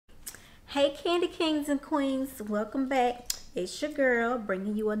Hey Candy Kings and Queens, welcome back. It's your girl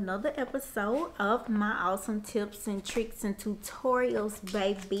bringing you another episode of my awesome tips and tricks and tutorials,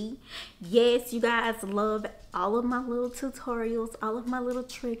 baby. Yes, you guys love all of my little tutorials, all of my little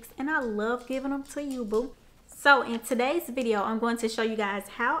tricks, and I love giving them to you, boo. So in today's video, I'm going to show you guys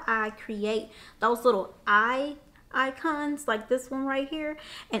how I create those little eye icons like this one right here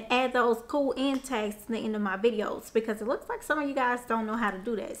and add those cool end tags to the end of my videos, because it looks like some of you guys don't know how to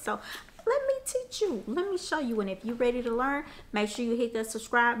do that. So let me teach you, let me show you. And if you're ready to learn, make sure you hit that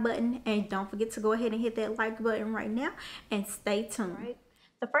subscribe button and don't forget to go ahead and hit that like button right now and stay tuned. Right.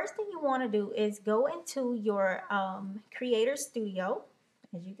 The first thing you want to do is go into your creator studio.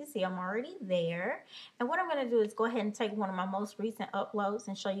 As you can see, I'm already there. And what I'm going to do is go ahead and take one of my most recent uploads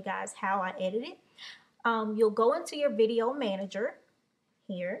and show you guys how I edit it. You'll go into your video manager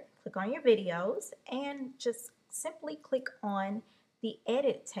here, click on your videos, and just simply click on the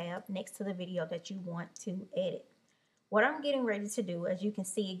edit tab next to the video that you want to edit. What I'm getting ready to do, as you can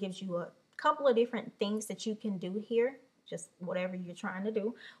see, it gives you a couple of different things that you can do here, just whatever you're trying to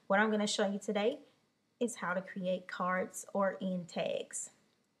do. What I'm going to show you today is how to create cards or end tags.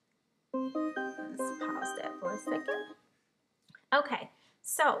 Let's pause that for a second. Okay,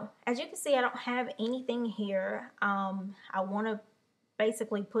 so as you can see, I don't have anything here. I want to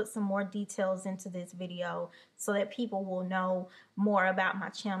basically put some more details into this video so that people will know more about my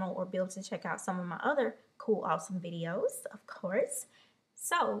channel or be able to check out some of my other cool, awesome videos, of course.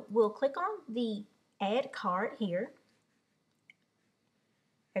 So we'll click on the add card here.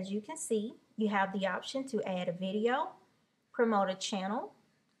 As you can see, you have the option to add a video, promote a channel,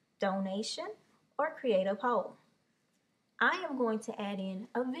 donation, or create a poll. I am going to add in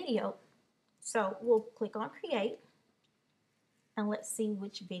a video. So we'll click on create. And let's see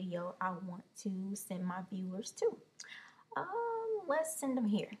which video I want to send my viewers to. Let's send them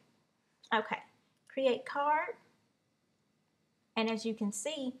here. Okay, create card. And as you can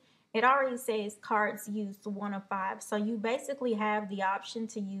see, it already says cards used 1 of 5. So you basically have the option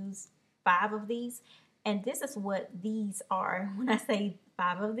to use 5 of these. And this is what these are when I say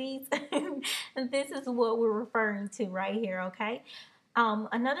 5 of these. And this is what we're referring to right here, okay?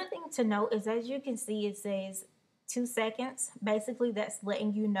 Another thing to note is, as you can see, it says 2 seconds. Basically, that's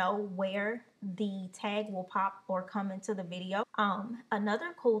letting you know where the tag will pop or come into the video.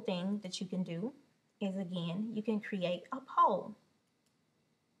 Another cool thing that you can do is, again, you can create a poll.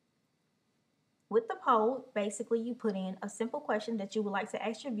 With the poll, basically, you put in a simple question that you would like to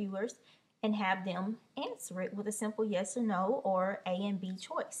ask your viewers and have them answer it with a simple yes or no or A and B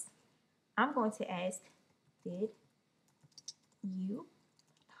choice. I'm going to ask, did you,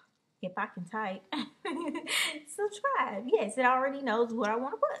 if I can type, subscribe? Yes, it already knows what I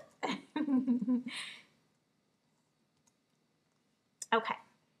want to put. Okay,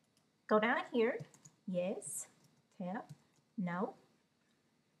 go down here, yes, tap, no,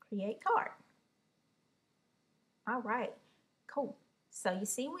 create card. All right, cool. So you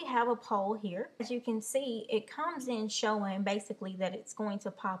see we have a poll here. As you can see, it comes in showing basically that it's going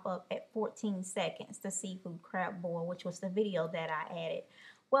to pop up at 14 seconds, the seafood crab boil, which was the video that I added.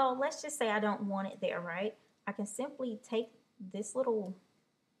 Well, let's just say I don't want it there, right? I can simply take this little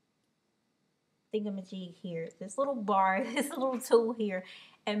thingamajig here, this little bar, this little tool here,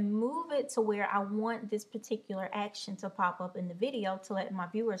 and move it to where I want this particular action to pop up in the video to let my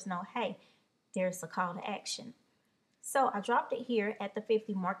viewers know, hey, there's a call to action. So I dropped it here at the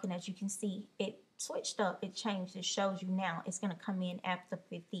 50 mark, and as you can see, it switched up, it changed, it shows you now it's going to come in at the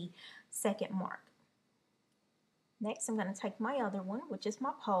 50-second mark. Next, I'm going to take my other one, which is my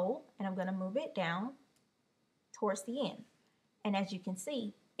poll, and I'm going to move it down towards the end. And as you can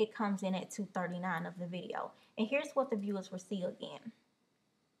see, it comes in at 2:39 of the video. And here's what the viewers will see again.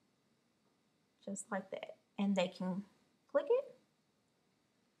 Just like that. And they can click it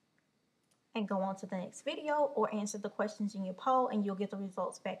and go on to the next video or answer the questions in your poll, and you'll get the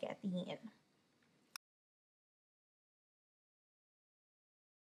results back at the end.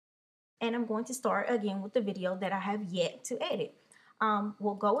 And I'm going to start again with the video that I have yet to edit.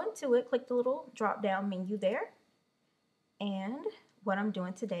 We'll go into it, click the little drop down menu there. And what I'm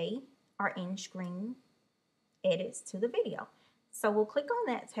doing today are end screen edits to the video. So we'll click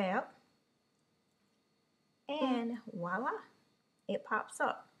on that tab, and voila, it pops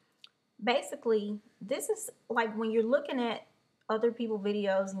up. Basically, this is like when you're looking at other people's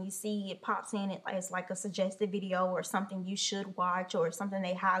videos and you see it pops in it as like a suggested video or something you should watch or something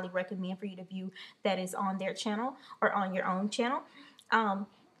they highly recommend for you to view that is on their channel or on your own channel.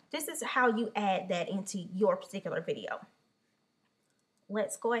 This is how you add that into your particular video.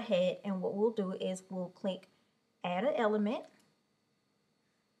 Let's go ahead, and what we'll do is we'll click add an element.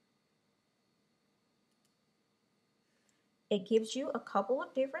 it gives you a couple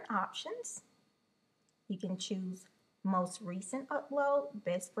of different options. You can choose most recent upload,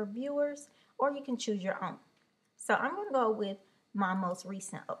 best for viewers, or you can choose your own. So I'm going to go with my most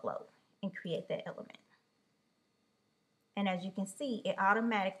recent upload and create that element. And as you can see, it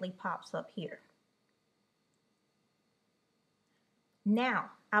automatically pops up here.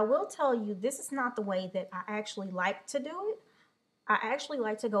 Now, I will tell you, this is not the way that I actually like to do it. I actually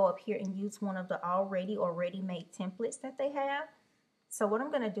like to go up here and use one of the already or ready-made templates that they have. So what I'm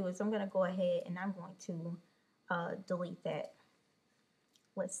going to do is I'm going to go ahead and I'm going to delete that.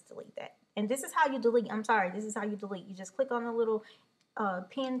 Let's delete that. And this is how you delete. I'm sorry, this is how you delete. You just click on the little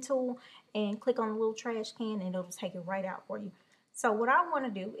pen tool and click on the little trash can and it'll take it right out for you. So what I want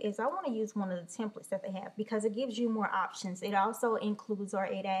to do is I want to use one of the templates that they have because it gives you more options. It also includes or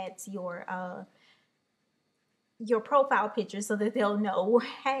it adds your profile picture so that they'll know,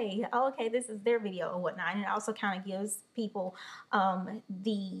 hey, okay, this is their video or whatnot. And it also kind of gives people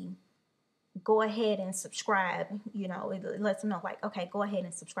the go ahead and subscribe, you know, it lets them know like, okay, go ahead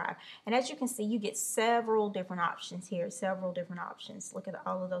and subscribe. And as you can see, you get several different options here, several different options. Look at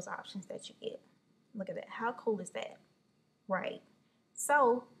all of those options that you get. Look at that. How cool is that? Right.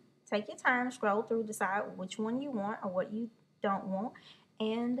 So take your time, scroll through, decide which one you want or what you don't want,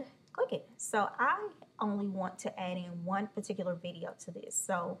 and click it. So I only want to add in one particular video to this.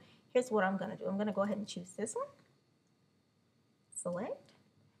 So here's what I'm going to do. I'm going to go ahead and choose this one. Select.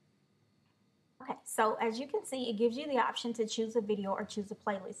 Okay, so as you can see, it gives you the option to choose a video or choose a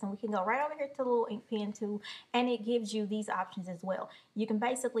playlist. And we can go right over here to the little ink pen tool, and it gives you these options as well. You can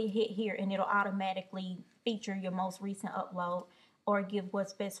basically hit here, and it'll automatically feature your most recent upload or give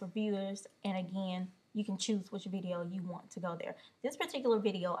what's best for viewers. And again, you can choose which video you want to go there. This particular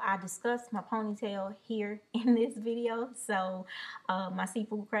video, I discussed my ponytail here in this video. So my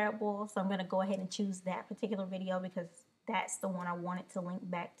seafood crab boil. So I'm going to go ahead and choose that particular video because that's the one I wanted to link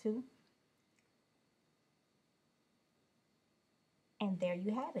back to. And there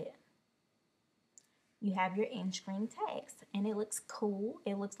you have it. You have your end screen text and it looks cool.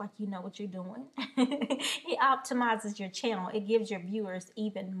 It looks like you know what you're doing. It optimizes your channel. It gives your viewers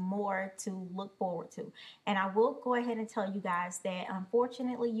even more to look forward to. And I will go ahead and tell you guys that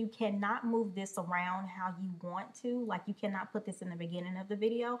unfortunately you cannot move this around how you want to. Like you cannot put this in the beginning of the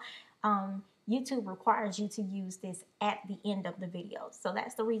video. YouTube requires you to use this at the end of the video. So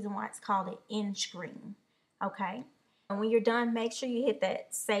that's the reason why it's called an end screen. Okay. And when you're done, make sure you hit that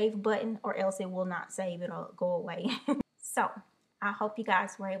save button or else it will not save. It'll go away. So I hope you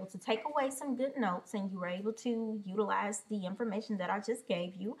guys were able to take away some good notes and you were able to utilize the information that I just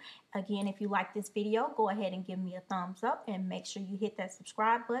gave you. Again, if you like this video, go ahead and give me a thumbs up and make sure you hit that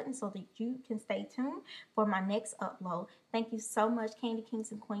subscribe button so that you can stay tuned for my next upload. Thank you so much, Candy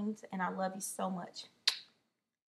Kings and Queens, and I love you so much.